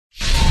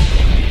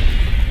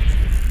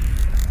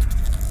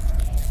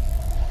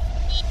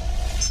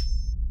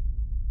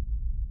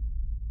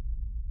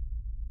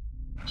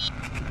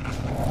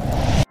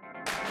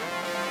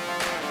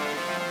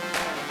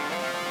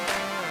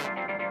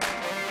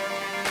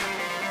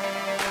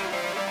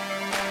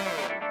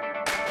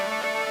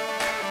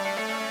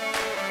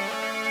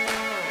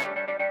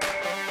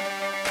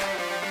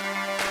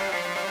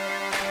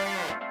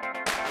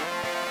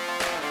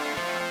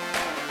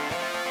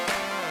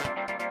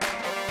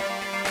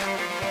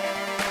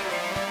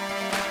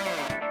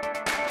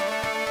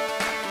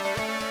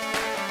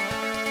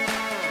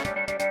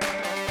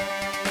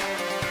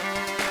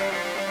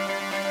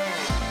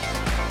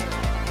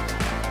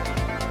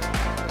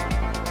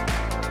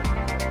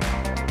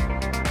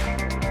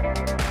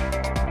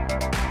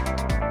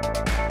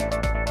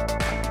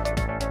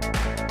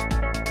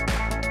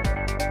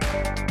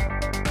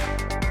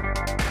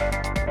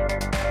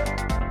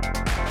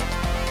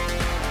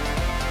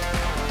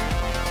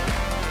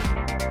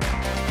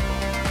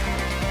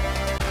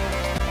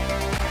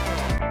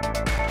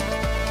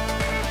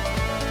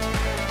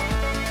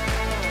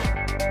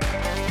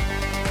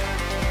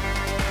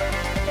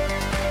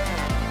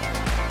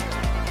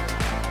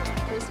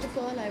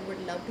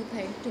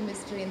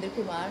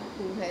Kumar,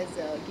 who has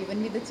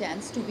given me the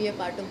chance to be a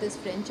part of this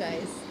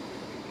franchise.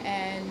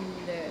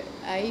 And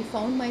I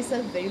found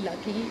myself very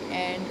lucky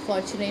and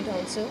fortunate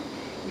also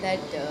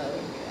that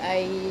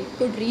I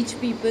could reach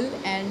people,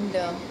 and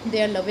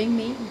they are loving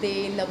me,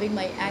 they loving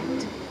my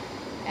act,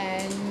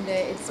 and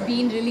it's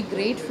been really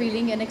great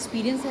feeling, and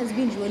experience has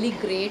been really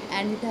great,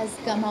 and it has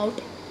come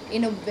out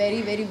in a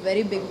very very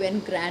very big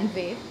and grand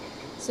way.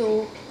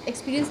 So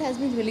experience has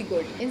been really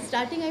good. In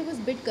starting I was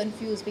a bit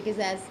confused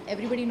because as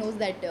everybody knows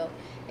that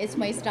it's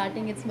my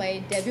starting, it's my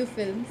debut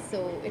film,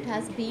 so it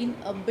has been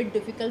a bit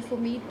difficult for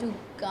me to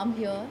come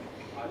here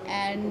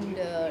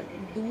and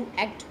do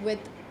act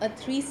with a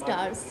three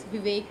stars,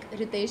 Vivek,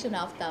 Ritesh and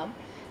Aftab.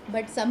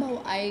 But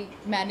somehow I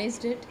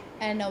managed it,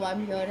 and now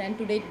I'm here, and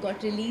today it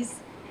got released,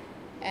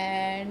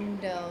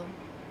 and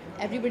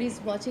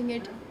everybody's watching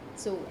it.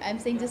 So I'm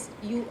saying, just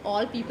you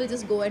all people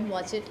just go and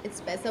watch it.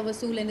 It's paisa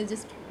vasool and it's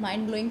just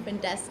mind blowing,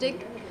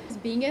 fantastic.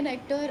 Being an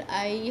actor,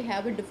 I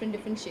have a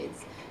different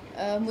shades.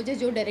 मुझे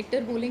जो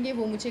director बोलेंगे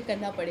वो मुझे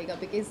करना पड़ेगा,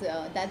 because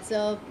that's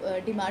a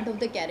demand of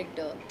the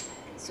character.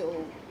 सो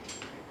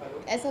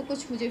ऐसा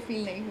कुछ मुझे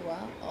फील नहीं हुआ.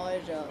 और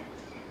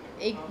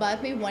एक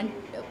बार में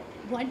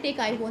one take,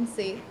 I won't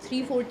say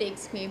 3-4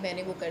 takes में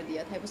मैंने वो कर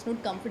दिया था.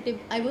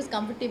 I was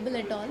comfortable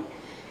at all,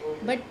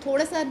 but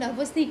थोड़ा सा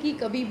नर्वस थी कि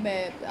कभी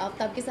मैं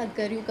आफ्ताब के साथ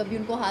कर रही हूँ, कभी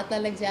उनको हाथ ना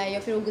लग जाए या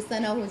फिर वो गुस्सा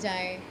ना हो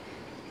जाए.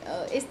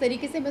 इस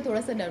तरीके से मैं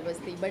थोड़ा सा नर्वस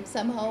थी, but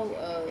some how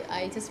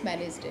I just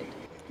managed it.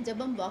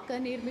 जब हम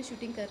वाकानेर में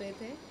शूटिंग कर रहे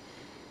थे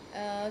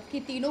कि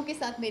तीनों के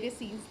साथ मेरे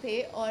सीन्स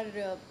थे,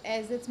 और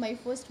as it's my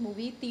first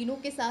movie, तीनों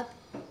के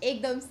साथ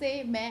एकदम से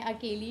मैं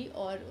अकेली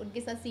और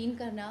उनके साथ सीन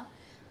करना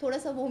थोड़ा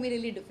सा वो मेरे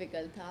लिए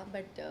डिफ़िकल्ट था.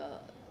 बट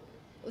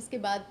उसके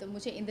बाद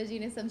मुझे इंद्र जी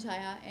ने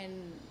समझाया, एंड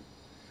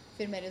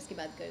फिर मैंने उसकी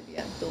बात कर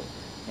दिया. तो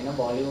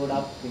बॉलीवुड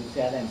आप किनसे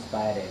ज़्यादा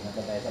इंस्पायर है,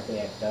 मतलब ऐसा कोई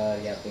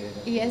एक्टर या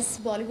फिर? यस,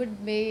 बॉलीवुड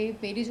में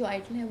मेरी जो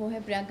आइडल है वो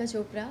है प्रियंका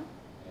चोपड़ा.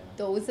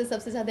 तो उससे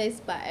सबसे ज़्यादा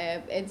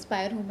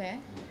इंस्पायर हूँ मैं.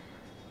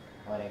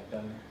 और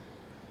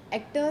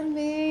एक्टर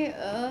में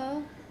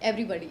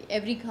everybody,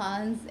 every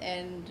Khans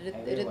and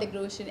Hrithik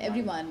Roshan,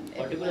 everyone.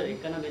 Particular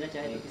एक का नाम लेना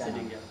चाहे तो किसे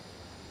देंगे आप?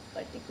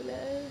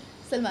 Particular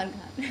Salman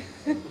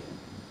Khan.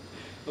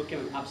 Okay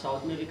ma'am, आप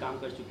साउथ में भी काम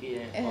कर चुकी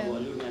है और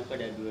बॉलीवुड में आपका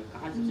डेब्यू है.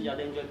 कहाँ सबसे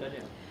ज़्यादा एंजॉय कर रहे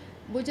हैं?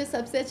 मुझे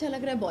सबसे अच्छा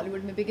लग रहा है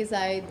बॉलीवुड में, because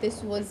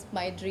this was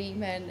my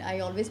dream and I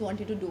always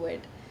wanted to do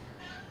it.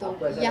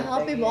 तो यहाँ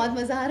पे बहुत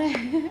मज़ा आ रहा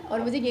है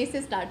और मुझे यहीं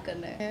से स्टार्ट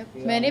करना है.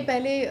 मैंने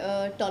पहले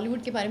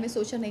टॉलीवुड के बारे में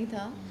सोचा नहीं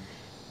था.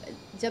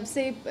 जब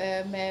से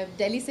मैं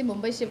दिल्ली से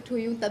मुंबई शिफ्ट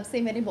हुई हूँ, तब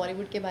से मैंने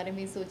बॉलीवुड के बारे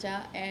में सोचा,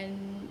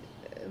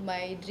 and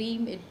my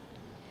dream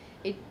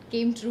it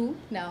came true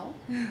now.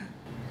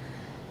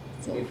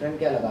 Different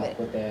क्या लगा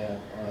आपको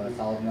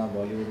साउथ में और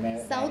बॉलीवुड में?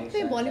 साउथ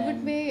में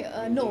बॉलीवुड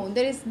में no,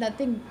 there is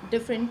nothing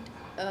different.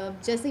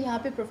 जैसे यहाँ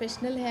पे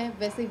प्रोफेशनल है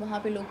वैसे वहाँ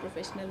पे लोग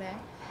प्रोफेशनल हैं,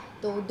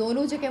 तो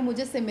दोनों जगह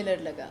मुझे सिमिलर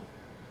लगा.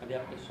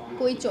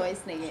 कोई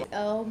चॉइस नहीं है.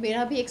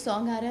 मेरा भी एक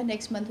सॉन्ग आ रहा है,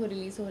 नेक्स्ट मंथ वो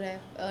रिलीज़ हो रहा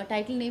है.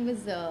 टाइटल नेम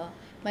इज़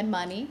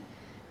मनमानी.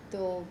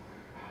 तो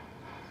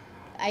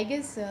I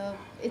guess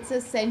it's a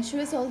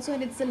sensuous also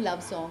and it's a love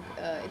song.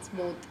 It's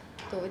both.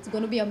 So it's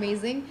going to be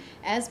amazing.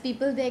 As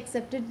people, they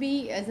accepted me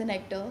as an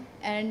actor,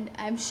 and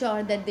I'm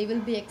sure that they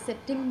will be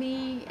accepting me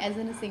as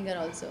a singer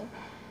also.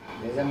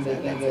 जैसे हम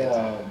देखें कि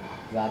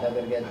ज़्यादा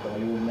करके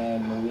बॉलीवुड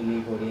में movie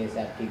leak हो रही है,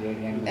 जैसे आपकी ग्रेट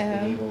हैंड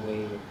लीक हो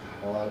गई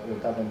और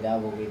उड़ता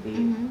पंजाब हो गई थी.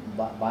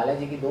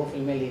 बालाजी की 2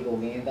 फिल्में लीक हो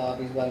गई हैं, तो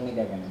आप इस बारे में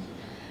क्या कहना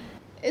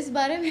चाहिए? इस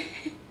बारे में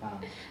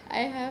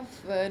I have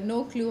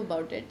no clue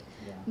about it,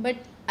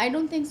 but I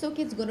don't think so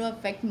कि it's gonna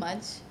affect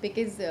much,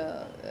 because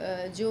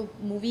जो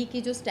मूवी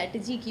की जो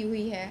स्ट्रेटजी की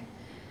हुई है,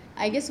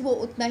 आई गेस वो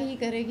उतना ही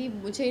करेगी.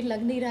 मुझे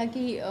लग नहीं रहा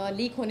कि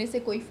लीक होने से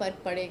कोई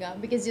फ़र्क पड़ेगा,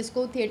 बिकॉज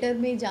जिसको थिएटर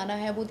में जाना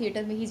है वो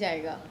थिएटर में ही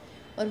जाएगा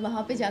और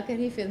वहाँ पे जाकर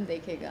ही फिल्म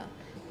देखेगा.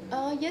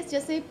 यस,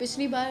 जैसे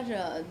पिछली बार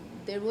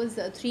there was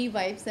 3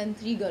 wives and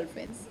 3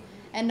 girlfriends,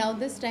 and now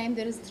this time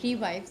there is 3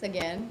 wives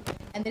again,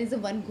 and there is a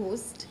 1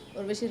 ghost,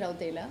 Urvashi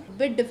Rautela.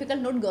 Bit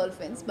difficult, not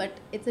girlfriends, but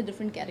it's a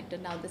different character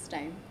now this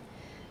time.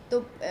 तो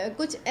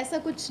कुछ ऐसा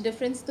कुछ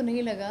difference तो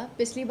नहीं लगा.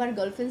 पिछली बार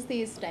girlfriends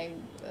थी, इस टाइम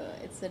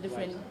इट्स अ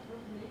डिफरेंट.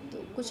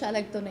 तो कुछ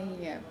अलग तो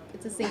नहीं है,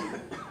 it's a same.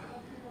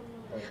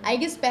 I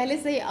guess पहले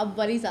से अब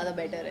वाली ज़्यादा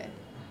बेटर है.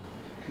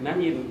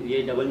 मैम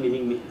ये double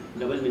meaning movie,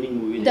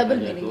 double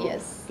meaning,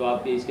 yes. तो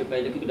आप इसके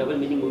पहले, क्योंकि डबल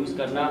मीनिंग मूवीज़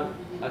करना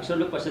अक्सर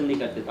लोग पसंद नहीं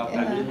करते, तो आप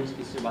फैमिली में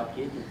किसी से बात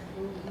की थी?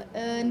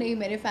 नहीं,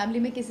 मेरे फैमिली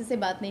में किसी से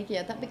बात नहीं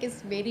किया था,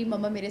 बिकॉज मेरी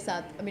मम्मा मेरे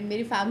साथ, आई मीन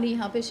मेरी फैमिली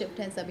यहाँ पे शिफ्ट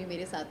हैं सभी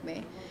मेरे साथ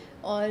में,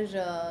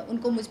 और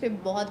उनको मुझ पर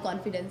बहुत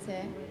कॉन्फिडेंस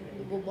है.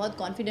 वो बहुत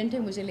कॉन्फिडेंट है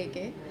मुझे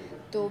लेके.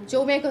 तो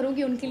जो मैं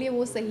करूँगी उनके लिए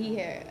वो सही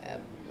है.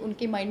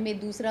 उनके माइंड में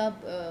दूसरा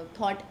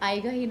थॉट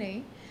आएगा ही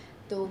नहीं.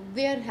 तो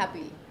they are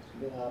happy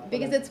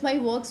because it's my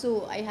work, so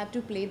I have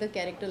to play the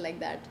character like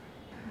that.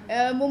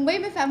 Mumbai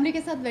में फैमिली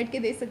के साथ बैठ के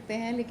देख सकते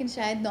हैं, लेकिन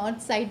शायद नॉर्थ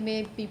साइड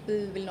में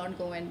people will not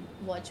go and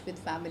watch with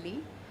family.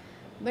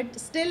 But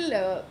still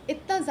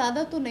इतना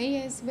ज़्यादा तो नहीं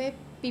है इसमें.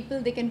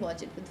 People they can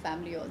watch it with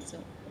family also.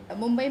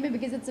 Mumbai में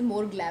because it's a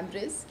more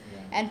glamorous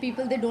Yeah. and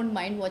people they don't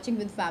mind watching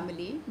with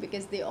family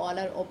because they all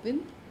are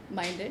open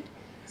minded.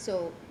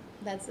 So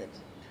that's it.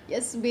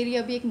 Yes, मेरी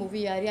अभी एक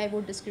movie आ रही है, I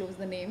won't disclose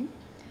the name.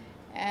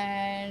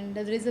 And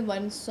there is a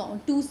one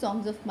song, two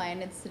songs of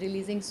mine. It's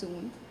releasing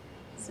soon,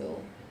 so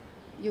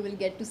you will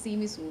get to see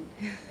me soon.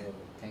 Okay,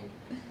 thank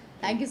you.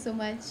 Thank you so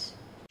much.